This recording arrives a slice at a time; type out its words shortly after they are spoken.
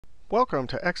Welcome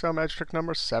to Excel Magic Trick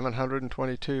number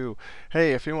 722.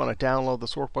 Hey, if you want to download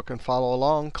this workbook and follow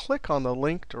along, click on the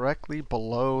link directly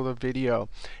below the video.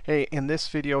 Hey, in this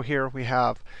video here we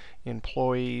have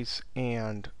employees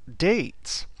and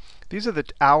dates. These are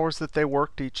the hours that they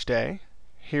worked each day.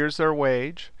 Here's their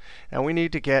wage, and we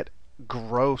need to get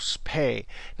gross pay.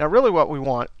 Now really what we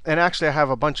want, and actually I have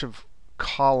a bunch of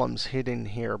columns hidden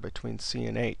here between C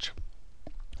and H,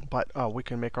 but we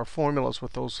can make our formulas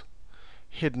with those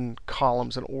hidden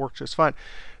columns and it'll work just fine.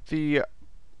 The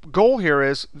goal here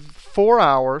is 4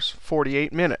 hours,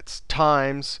 48 minutes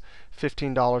times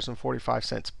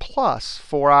 $15.45 plus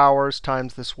 4 hours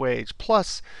times this wage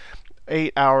plus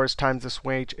 8 hours times this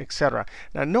wage, etc.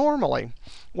 Now normally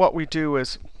what we do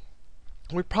is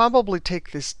we probably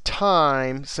take this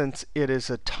time, since it is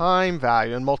a time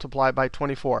value, and multiply it by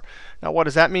 24. Now what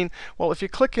does that mean? Well, if you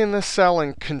click in this cell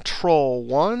in Control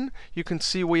 1, you can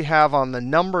see we have on the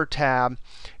Number tab,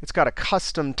 it's got a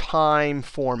custom time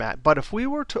format. But if we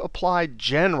were to apply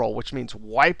General, which means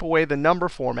wipe away the number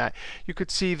format, you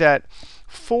could see that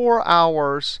 4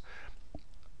 hours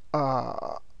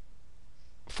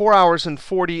and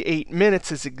 48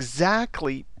 minutes is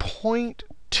exactly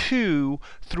 0.2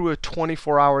 through a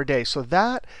 24-hour day. So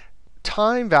that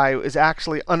time value is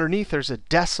actually underneath. There's a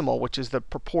decimal, which is the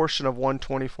proportion of one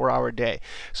 24-hour day.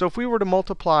 So if we were to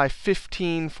multiply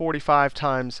 1545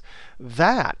 times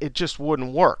that, it just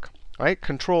wouldn't work. Right?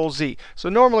 Control Z. So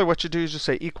normally what you do is just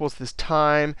say equals this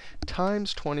time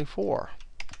times 24.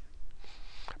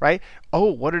 Right?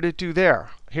 Oh, what did it do there?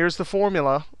 Here's the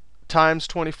formula. Times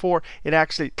 24. It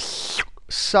actually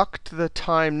sucked the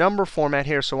time number format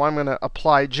here, so I'm going to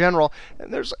apply General.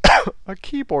 And there's a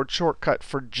keyboard shortcut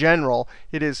for General.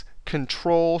 It is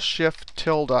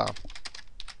Control-Shift-tilde.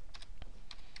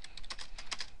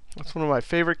 That's one of my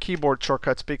favorite keyboard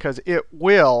shortcuts because it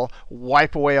will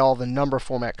wipe away all the number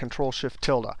format.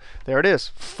 Control-Shift-tilde. There it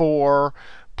is,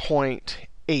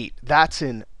 4.8. That's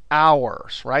in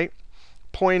hours, right?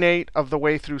 0.8 of the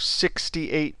way through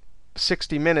 60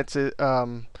 minutes.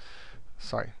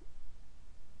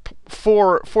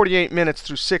 48 minutes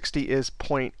through 60 is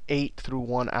 0.8 through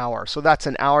 1 hour. So that's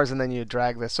in hours, and then you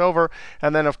drag this over.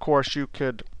 And then, of course, you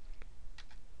could,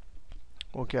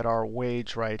 we'll get our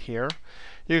wage right here.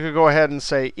 You could go ahead and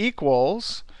say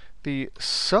equals the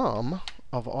sum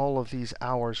of all of these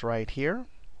hours right here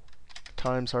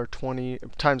times our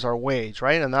wage,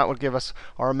 right? And that would give us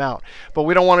our amount. But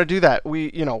we don't want to do that.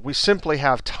 We simply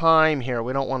have time here.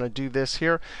 We don't want to do this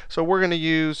here. So we're going to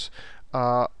use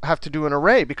have to do an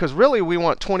array, because really we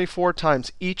want 24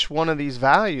 times each one of these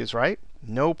values, right?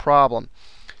 No problem.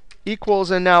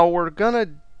 Equals, and now we're going to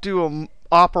do an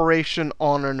operation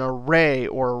on an array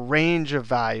or a range of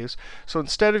values. So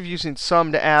instead of using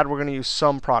sum to add, we're going to use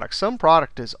SUMPRODUCT.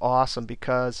 SUMPRODUCT is awesome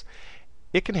because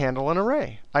it can handle an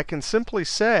array. I can simply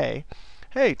say,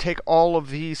 hey, take all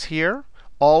of these here,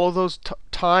 all of those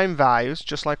time values,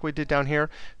 just like we did down here,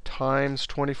 times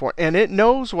 24. And it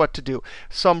knows what to do.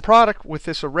 SUMPRODUCT with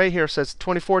this array here says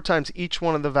 24 times each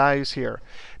one of the values here.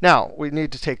 Now, we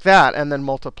need to take that and then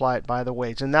multiply it by the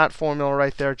wage. And that formula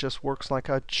right there just works like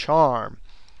a charm.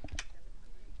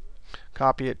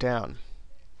 Copy it down.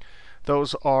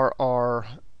 Those are our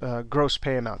gross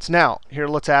pay amounts. Now, here,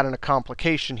 let's add in a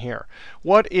complication here.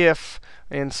 What if,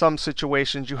 in some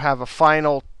situations, you have a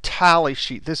final tally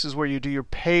sheet? This is where you do your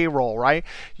payroll, right?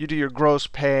 You do your gross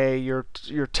pay, your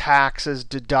taxes,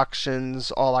 deductions,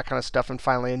 all that kind of stuff, and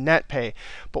finally a net pay.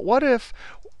 But what if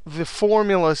the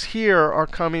formulas here are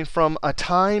coming from a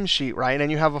timesheet, right?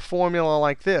 And you have a formula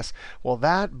like this. Well,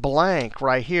 that blank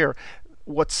right here,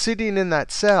 what's sitting in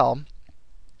that cell,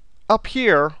 up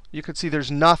here, you can see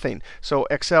there's nothing. So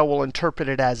Excel will interpret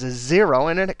it as a 0,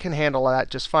 and it can handle that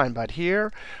just fine. But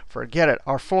here, forget it.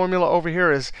 Our formula over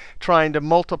here is trying to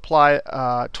multiply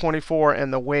 24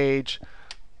 and the wage.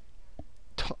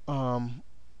 Whoa,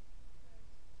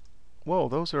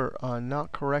 those are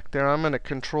not correct there. I'm going to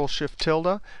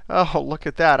Control-Shift-tilde. Oh, look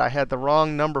at that. I had the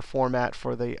wrong number format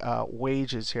for the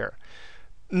wages here.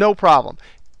 No problem.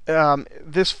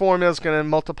 This formula is going to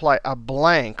multiply a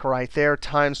blank right there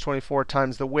times 24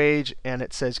 times the wage, and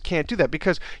it says can't do that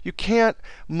because you can't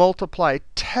multiply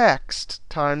text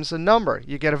times a number.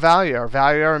 You get a value error.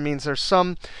 Value error means there's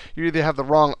some, you either have the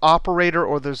wrong operator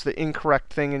or there's the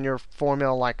incorrect thing in your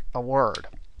formula, like a word.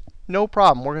 No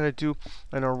problem. We're going to do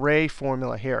an array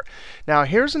formula here. Now,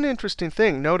 here's an interesting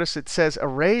thing. Notice it says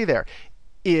array there.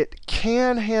 It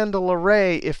can handle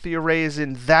array if the array is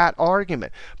in that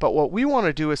argument. But what we want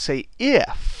to do is say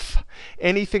if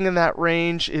anything in that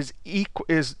range is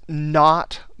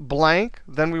not blank,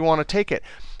 then we want to take it.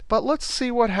 But let's see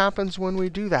what happens when we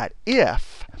do that.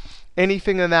 If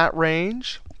anything in that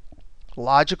range.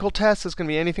 Logical test is going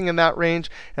to be anything in that range.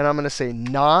 And I'm going to say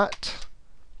not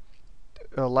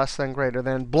less than, greater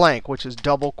than blank, which is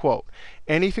double quote.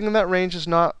 Anything in that range is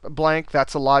not blank.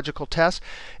 That's a logical test.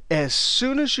 As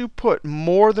soon as you put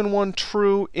more than one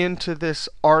true into this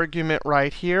argument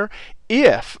right here,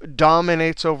 if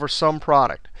dominates over some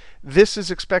product. This is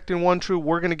expecting one true.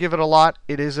 We're going to give it a lot.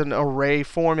 It is an array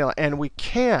formula. And we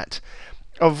can't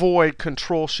avoid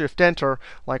Control-Shift-Enter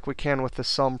like we can with the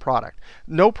sum product.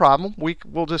 No problem.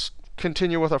 We'll just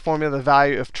continue with our formula. The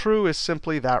value of true is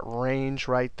simply that range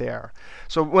right there.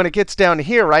 So when it gets down to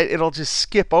here, right, it'll just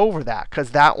skip over that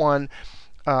because that one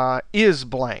is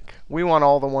blank. We want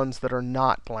all the ones that are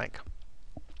not blank.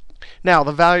 Now,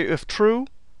 the value of true,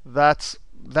 that's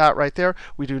that right there.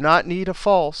 We do not need a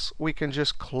false. We can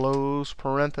just close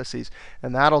parentheses,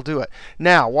 and that'll do it.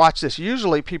 Now, watch this.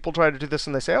 Usually, people try to do this,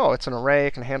 and they say, oh, it's an array.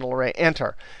 It can handle array.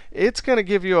 Enter. It's going to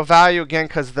give you a value again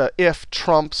because the if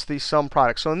trumps the sum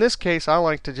product. So in this case, I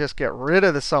like to just get rid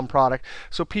of the sum product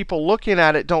so people looking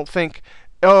at it don't think,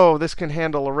 oh, this can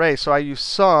handle array. So I use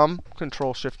sum,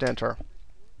 Control-Shift-Enter.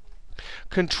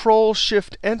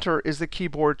 Control-Shift-Enter is the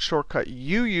keyboard shortcut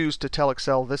you use to tell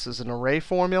Excel this is an array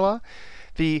formula.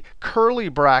 The curly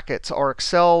brackets are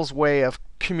Excel's way of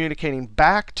communicating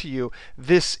back to you,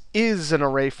 this is an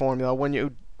array formula, when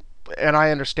you, and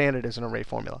I understand it as an array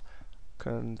formula.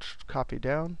 Copy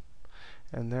down.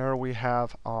 And there we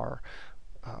have our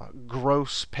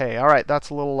gross pay. All right, that's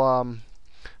a little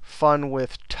fun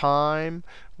with time.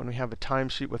 When we have a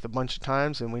timesheet with a bunch of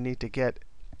times and we need to get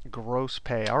gross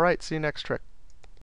pay. All right, see you next trick.